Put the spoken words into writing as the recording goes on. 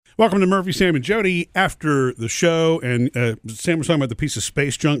Welcome to Murphy, Sam, and Jody. After the show, and Sam was talking about the piece of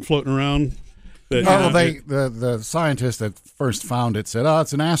space junk floating around. The scientist that first found it said,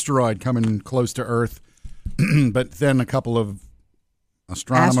 it's an asteroid coming close to Earth. But then a couple of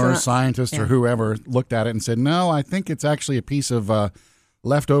astronomers, scientists, or whoever looked at it and said, no, I think it's actually a piece of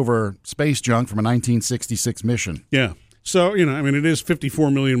leftover space junk from a 1966 mission. Yeah. So, it is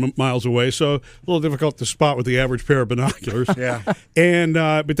 54 million miles away, so a little difficult to spot with the average pair of binoculars. Yeah. And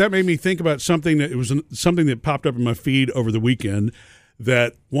but that made me think about something that popped up in my feed over the weekend,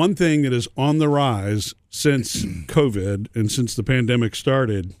 that one thing that is on the rise since COVID and since the pandemic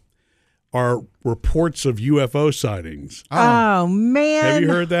started are reports of UFO sightings. Oh, man. Have you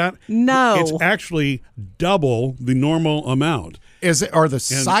heard that? No. It's actually double the normal amount. Are the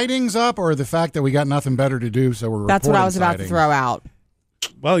sightings up, or the fact that we got nothing better to do, so we're reporting That's what I was about sightings? to throw out.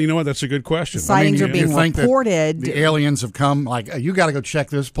 Well, you know what? That's a good question. Sightings are being you think that reported. the aliens have come, you got to go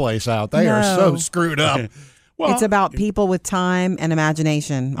check this place out. They are so screwed up. Okay. Well, It's about people with time and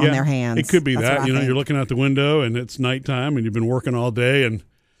imagination on their hands. It could be That's that. what I think. You're looking out the window and it's nighttime and you've been working all day, and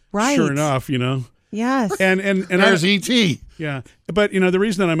Right. sure enough, Yes. And There's E.T. Yeah, but the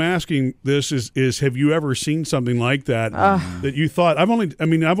reason that I'm asking this is have you ever seen something like that that you thought I've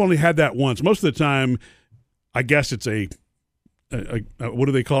only had that once. Most of the time, I guess it's a what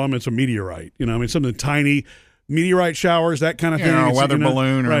do they call them? It's a meteorite. Something tiny, meteorite showers, that kind of thing. A It's, weather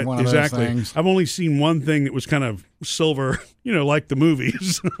balloon or right, one of exactly. those things. I've only seen one thing that was kind of silver, like the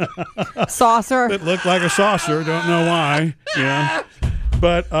movies. Saucer. It looked like a saucer. Don't know why. Yeah,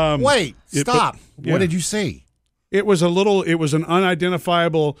 but Wait, stop. yeah. What did you see? It was an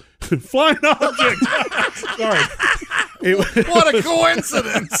unidentifiable flying object. Sorry. What a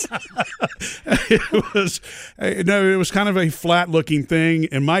coincidence. It was kind of a flat looking thing,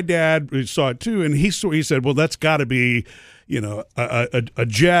 and my dad saw it too, and he said, well, that's got to be, a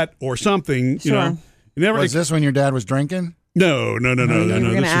jet or something. Sure. Was this when your dad was drinking? No. You were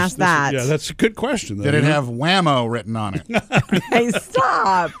going to ask that. Yeah, that's a good question, though. Did it have whammo written on it? Hey,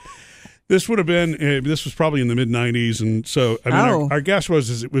 stop. This would have been. This was probably in the mid-'90s, and so our guess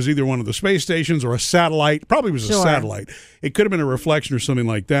was it was either one of the space stations or a satellite. Probably was a satellite. It could have been a reflection or something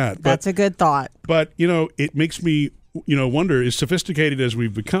like that. That's a good thought. But it makes me wonder: as sophisticated as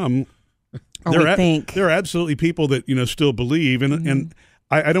we've become, there are absolutely people that still believe, and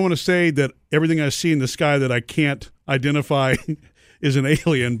I don't want to say that everything I see in the sky that I can't identify is an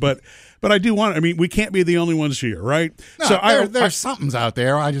alien, but I do want. we can't be the only ones here, right? No, So there's something's out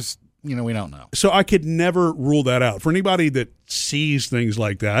there. I just. We don't know. So I could never rule that out. For anybody that sees things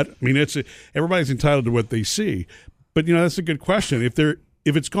like that, everybody's entitled to what they see. But that's a good question. If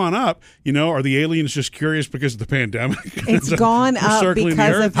it's gone up, are the aliens just curious because of the pandemic? It's gone up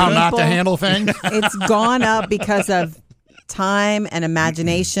because of how not to people. handle things. It's gone up because of time and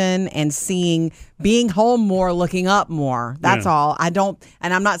imagination and being home more, looking up more. That's all. And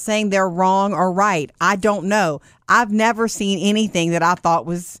I'm not saying they're wrong or right. I don't know. I've never seen anything that I thought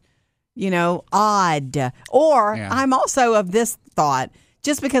was odd. Or I'm also of this thought,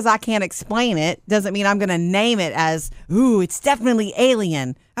 just because I can't explain it doesn't mean I'm going to name it as, it's definitely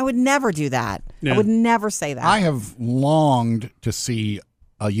alien. I would never do that. I would never say that. I have longed to see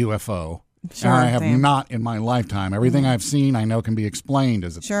a UFO. Sure, and I have Sam. not in my lifetime. Everything I've seen I know can be explained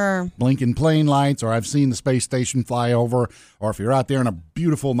as blinking plane lights, or I've seen the space station fly over, or if you're out there on a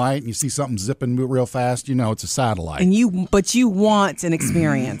beautiful night and you see something zipping real fast, it's a satellite. But you want an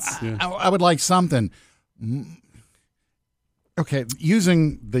experience. I would like something. Okay,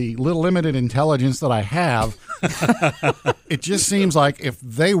 using the little limited intelligence that I have, it just seems like if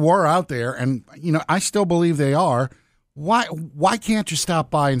they were out there, and I still believe they are, why can't you stop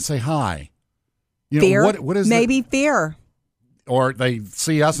by and say hi? Fear? What is maybe fear. Or they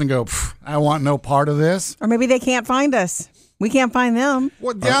see us and go, I want no part of this. Or maybe they can't find us. We can't find them.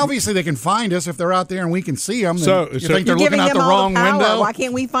 Well, obviously they can find us if they're out there and we can see them. So you think they're You're looking giving out them the all wrong power. window? Why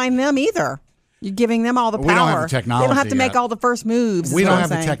can't we find them either? You're giving them all the power. We don't have the technology They don't have to make yet. all the first moves. We is don't what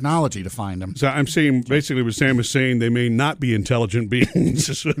have I'm the saying. technology to find them. So I'm saying basically what Sam is saying, they may not be intelligent beings.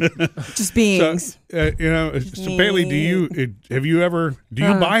 Just beings. So Bailey, do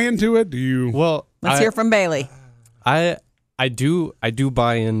you buy into it? Do you? Well, Let's hear from Bailey. I do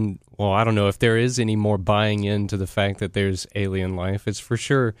buy in. Well, I don't know if there is any more buying into the fact that there's alien life. It's for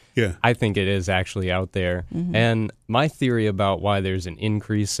sure. Yeah. I think it is actually out there. Mm-hmm. And my theory about why there's an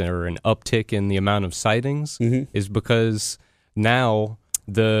increase or an uptick in the amount of sightings is because now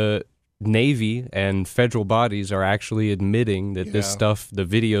the Navy and federal bodies are actually admitting that this stuff, the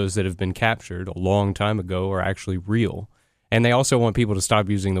videos that have been captured a long time ago, are actually real. And they also want people to stop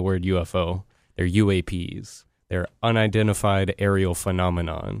using the word UFO. They're UAPs. They're unidentified aerial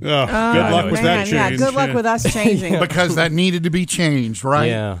phenomenon. Good luck with that change. Yeah, good luck with us changing. Because that needed to be changed, right?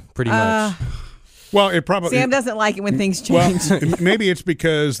 Yeah, pretty much. Well, it probably Sam doesn't like it when things change. Well, maybe it's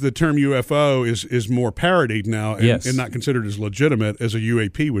because the term UFO is more parodied now and not considered as legitimate as a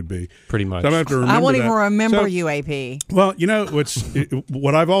UAP would be. Pretty much. So I have to remember I won't even that. remember So, UAP. Well,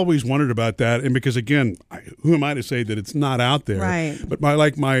 what I've always wondered about that, and because again, who am I to say that it's not out there? Right. But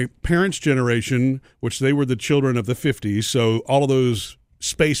my parents' generation, which they were the children of the 50s, so all of those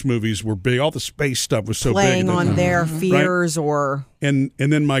space movies were big. All the space stuff was so Playing big. on their fears or And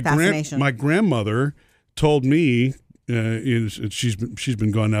then my fascination. my grandmother told me, she's been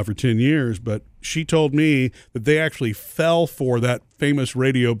gone now for 10 years, but she told me that they actually fell for that famous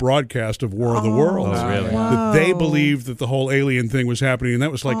radio broadcast of War of the Worlds. Oh, really? That they believed that the whole alien thing was happening, and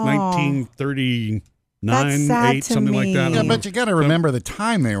that was like 1939, That's sad 8, to something me. like that. Yeah, but you got to remember the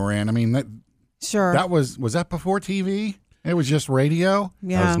time they were in. I mean, sure. that was that before TV? It was just radio.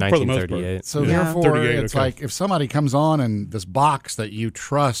 Yeah. That was For the most 1938. So Yeah. therefore, 38, it's okay. like if somebody comes on and this box that you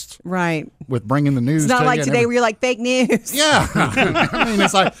trust Right. with bringing the news, It's not to like you and today where you're like fake news. yeah, I mean,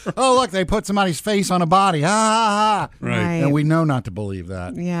 it's like, oh look, they put somebody's face on a body, ha ha ha, Right. and we know not to believe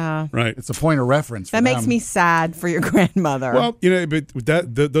that. Yeah. Right. It's a point of reference. For That makes them. me sad for your grandmother. Well, but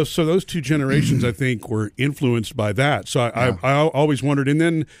those two generations, I think, were influenced by that. So I always wondered, and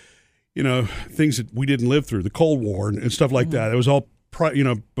then, things that we didn't live through, the Cold War and stuff like that. It was all,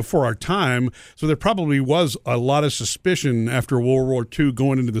 before our time. So there probably was a lot of suspicion after World War II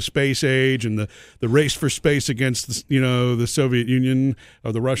going into the space age and the race for space against, the Soviet Union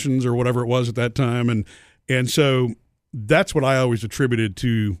or the Russians or whatever it was at that time. And so that's what I always attributed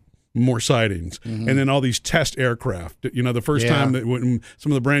to more sightings. And then all these test aircraft, the first time that when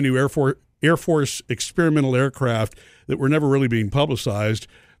some of the brand new Air Force experimental aircraft that were never really being publicized,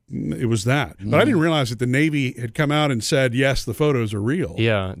 it was that. But I didn't realize that the Navy had come out and said, yes, the photos are real.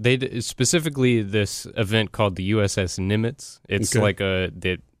 Yeah, they specifically this event called the USS Nimitz. It's like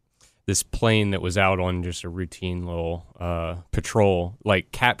this plane that was out on just a routine little patrol,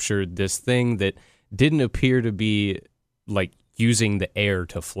 like captured this thing that didn't appear to be like using the air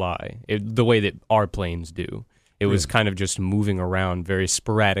to fly the way that our planes do. It was kind of just moving around very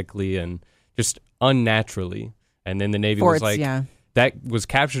sporadically and just unnaturally. And then the Navy was like, that was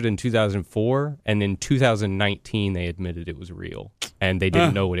captured in 2004, and in 2019 they admitted it was real, and they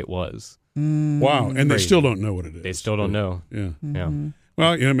didn't know what it was. Wow, and they still don't know what it is. They still don't know. Yeah. Yeah.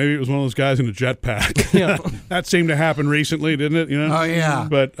 Well, maybe it was one of those guys in a jetpack. Yeah. That seemed to happen recently, didn't it? Oh yeah.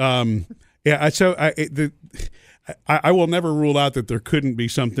 But I will never rule out that there couldn't be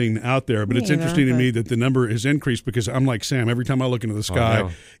something out there, but it's interesting to me that the number has increased because I'm like Sam. Every time I look into the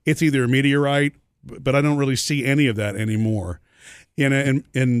sky, it's either a meteorite, but I don't really see any of that anymore.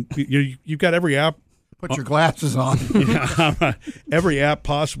 And you've got every app. Put your glasses on. Every app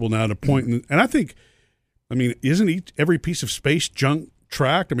possible now to point. And I think, isn't every piece of space junk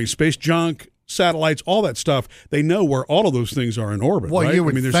tracked? Space junk, satellites, all that stuff. They know where all of those things are in orbit. Well, right? you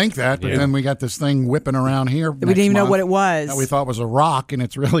would think that, but then we got this thing whipping around here. We didn't even know what it was. That we thought was a rock, and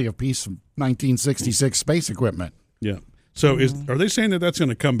it's really a piece of 1966 space equipment. Yeah. So are they saying that that's going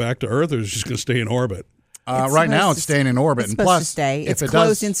to come back to Earth, or is it just going to stay in orbit? Right now, it's staying in orbit, It's and supposed plus, to stay. It's if it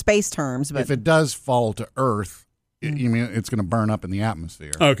closed does, in space terms, but if it does fall to Earth, it's going to burn up in the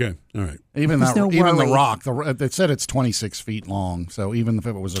atmosphere. Okay, all right. Even There's no even the worry. rock, they said it's 26 feet long. So even if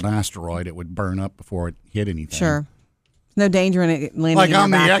it was an asteroid, it would burn up before it hit anything. sure. No danger in it landing Like in your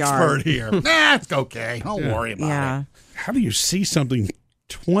I'm the backyard. expert here. Nah, it's okay. Don't worry about Yeah. it. How do you see something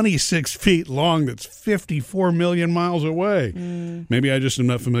 26 feet long that's 54 million miles away? Maybe I just am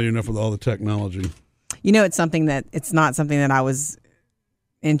not familiar enough with all the technology. It's not something that I was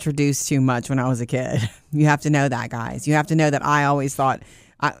introduced to much when I was a kid. You have to know that, guys. You have to know that I always thought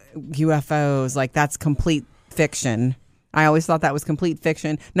UFOs, like that's complete fiction. I always thought that was complete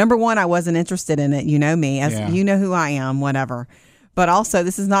fiction. Number one, I wasn't interested in it. You know me, you know who I am, whatever. But also,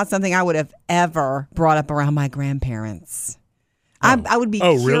 this is not something I would have ever brought up around my grandparents. I would be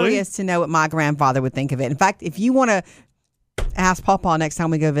curious to know what my grandfather would think of it. In fact, if you want to ask Pawpaw next time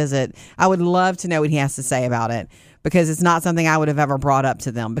we go visit, I would love to know what he has to say about it, because it's not something I would have ever brought up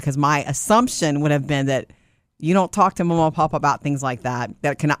to them, because my assumption would have been that you don't talk to Mama and Papa about things like that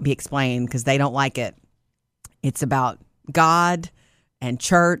cannot be explained because they don't like it. It's about God and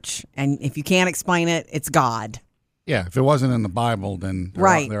church, and if you can't explain it, it's God. Yeah, if it wasn't in the Bible, then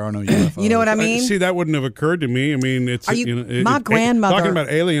there are no UFOs. You know what I mean? See, that wouldn't have occurred to me. It's my grandmother talking about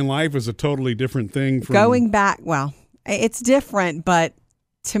alien life is a totally different thing from going back. Well, it's different, but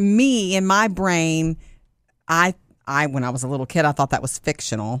to me, in my brain, I when I was a little kid, I thought that was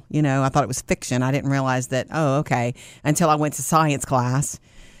fictional. You know, I thought it was fiction. I didn't realize that, okay, until I went to science class.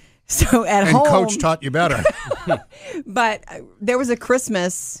 So at home. And Coach taught you better. But there was a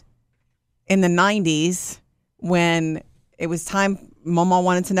Christmas in the 90s when it was time. Mama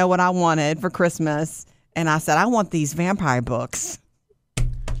wanted to know what I wanted for Christmas. And I said, I want these vampire books.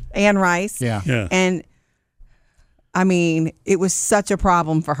 Anne Rice. Yeah. And I mean, it was such a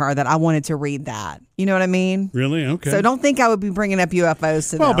problem for her that I wanted to read that. You know what I mean? Really? Okay. So don't think I would be bringing up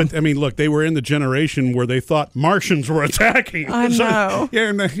UFOs to well, them. but I mean, look, they were in the generation where they thought Martians were attacking. I know. So, yeah,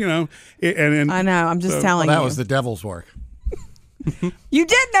 and, you know, and I know. I'm just telling that you. was the devil's work. You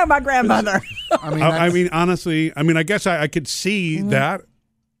did know my grandmother. I mean, honestly, I mean, I guess I could see that,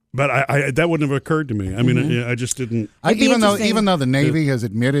 but I that wouldn't have occurred to me. I mean, I just didn't. Even though the Navy has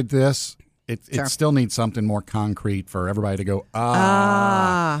admitted this, it still needs something more concrete for everybody to go,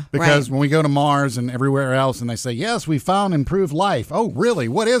 because when we go to Mars and everywhere else and they say, yes, we found improved life. Oh, really?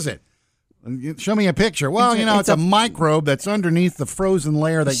 What is it? Show me a picture. Well, it's a microbe that's underneath the frozen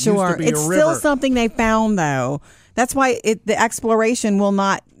layer that used to be a river. It's still something they found, though. That's why the exploration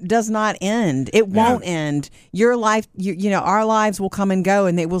does not end. It won't end. Your life, our lives will come and go,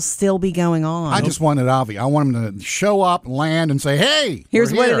 and they will still be going on. I just want it obvious. I want them to show up, land, and say, "Hey,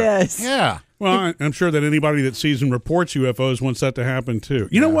 here's what it is." Yeah. Well, I'm sure that anybody that sees and reports UFOs wants that to happen too.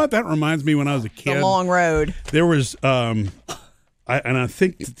 You know what? That reminds me when I was a kid. The long road. There was. I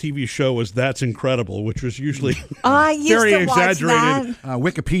think the TV show was That's Incredible, which was usually very exaggerated.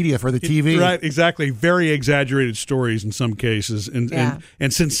 Wikipedia for the TV. Right, exactly. Very exaggerated stories in some cases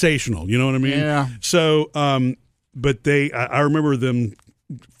and sensational. You know what I mean? Yeah. So, but I remember them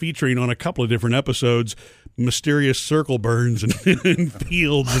featuring on a couple of different episodes mysterious circle burns and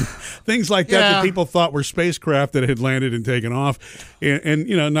fields and things like that people thought were spacecraft that had landed and taken off. And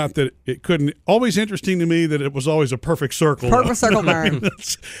not that it couldn't. Always interesting to me that it was always a perfect circle. Perfect circle burn.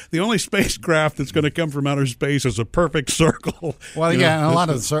 That's the only spacecraft that's going to come from outer space is a perfect circle. Well, and a lot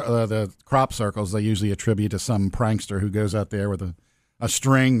of the crop circles they usually attribute to some prankster who goes out there with a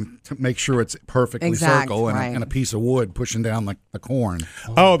string to make sure it's perfectly circle and a piece of wood pushing down the corn.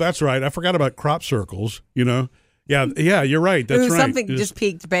 Oh, that's right. I forgot about crop circles, Yeah, you're right. That's right. Something just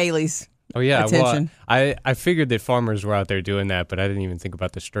piqued Bailey's Well, attention. I figured that farmers were out there doing that, but I didn't even think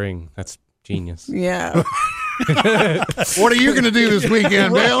about the string. That's genius. Yeah. What are you going to do this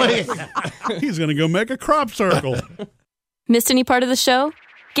weekend, Bailey? He's going to go make a crop circle. Missed any part of the show?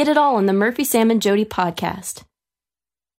 Get it all on the Murphy, Sam, and Jody podcast.